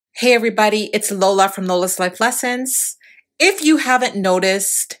Hey everybody, it's Lola from Lola's Life Lessons. If you haven't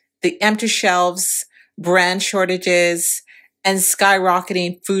noticed the empty shelves, brand shortages, and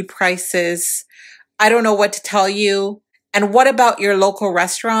skyrocketing food prices, I don't know what to tell you. And what about your local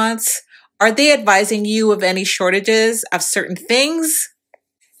restaurants? Are they advising you of any shortages of certain things?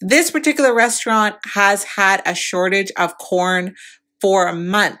 This particular restaurant has had a shortage of corn for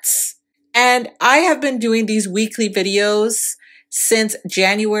months. And I have been doing these weekly videos since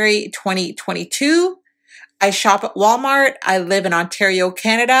January 2022. I shop at Walmart. I live in Ontario,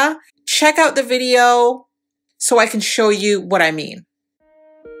 Canada. Check out the video so I can show you what I mean.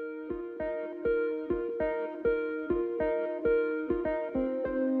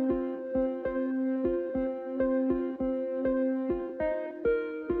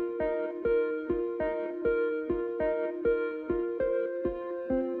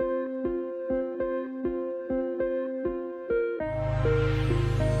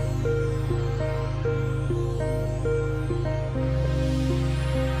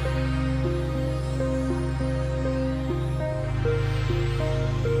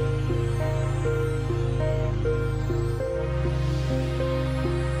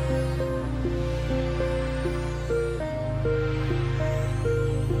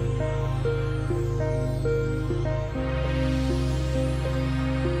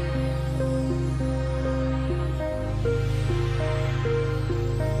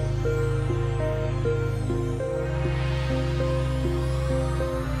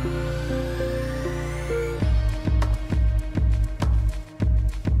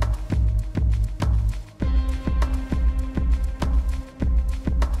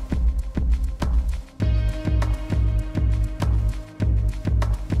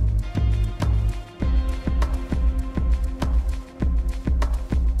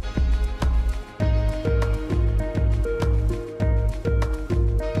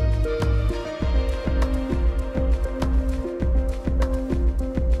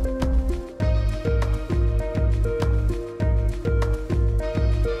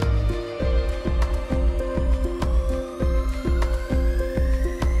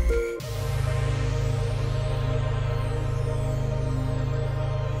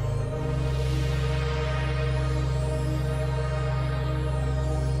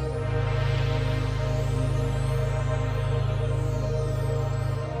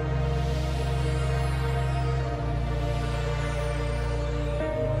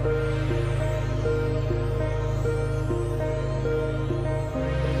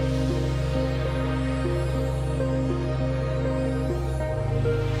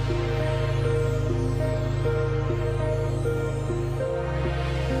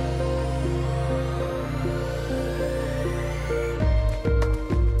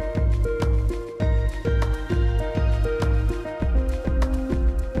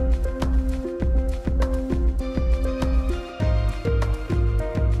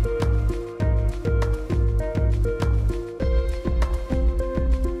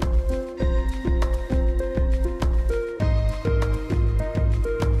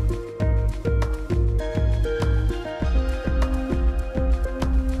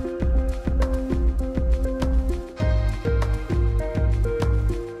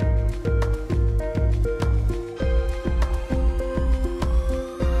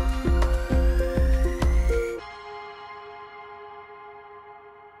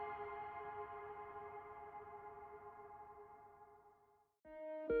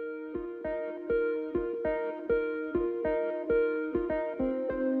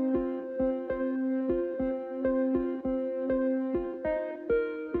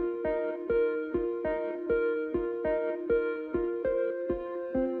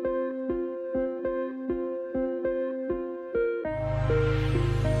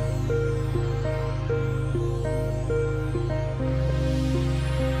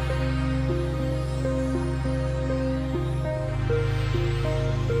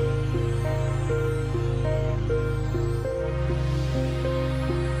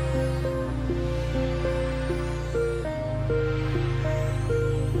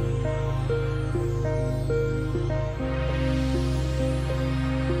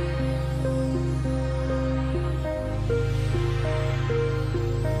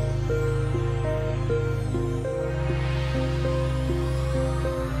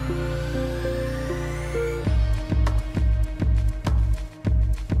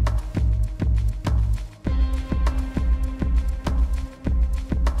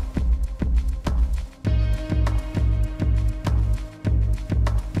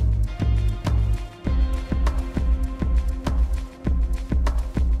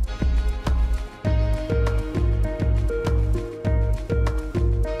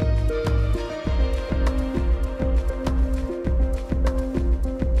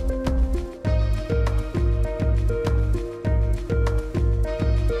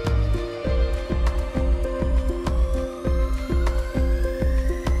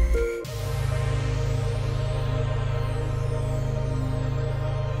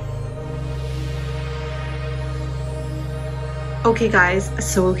 Okay guys,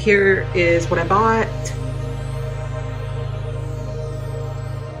 so here is what I bought.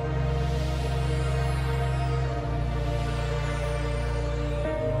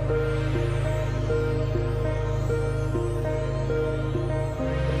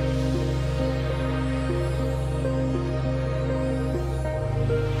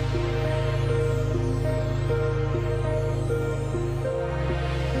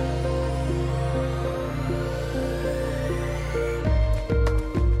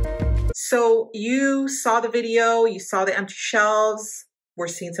 So you saw the video, you saw the empty shelves, we're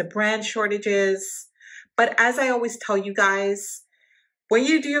seeing some brand shortages. But as I always tell you guys, when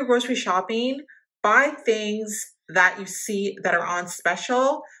you do your grocery shopping, buy things that you see that are on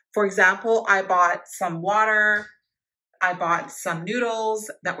special. For example, I bought some water, I bought some noodles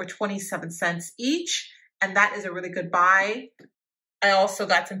that were 27 cents each, and that is a really good buy. I also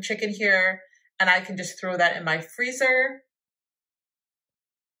got some chicken here, and I can just throw that in my freezer.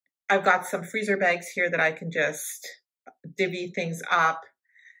 I've got some freezer bags here that I can just divvy things up.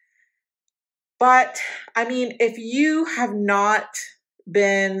 But I mean, if you have not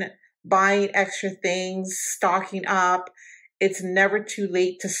been buying extra things, stocking up, it's never too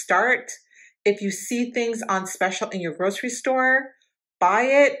late to start. If you see things on special in your grocery store, buy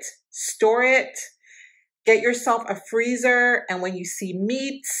it, store it, get yourself a freezer, and when you see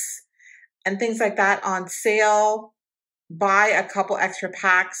meats and things like that on sale, buy a couple extra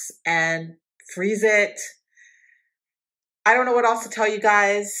packs and freeze it. I don't know what else to tell you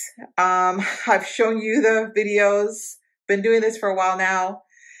guys. I've shown you the videos, been doing this for a while now.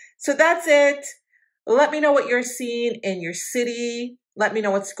 So that's it. Let me know what you're seeing in your city. Let me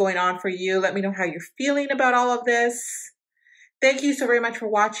know what's going on for you. Let me know how you're feeling about all of this. Thank you so very much for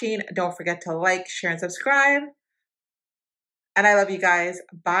watching. Don't forget to like, share, and subscribe. And I love you guys.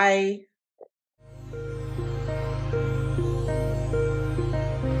 Bye.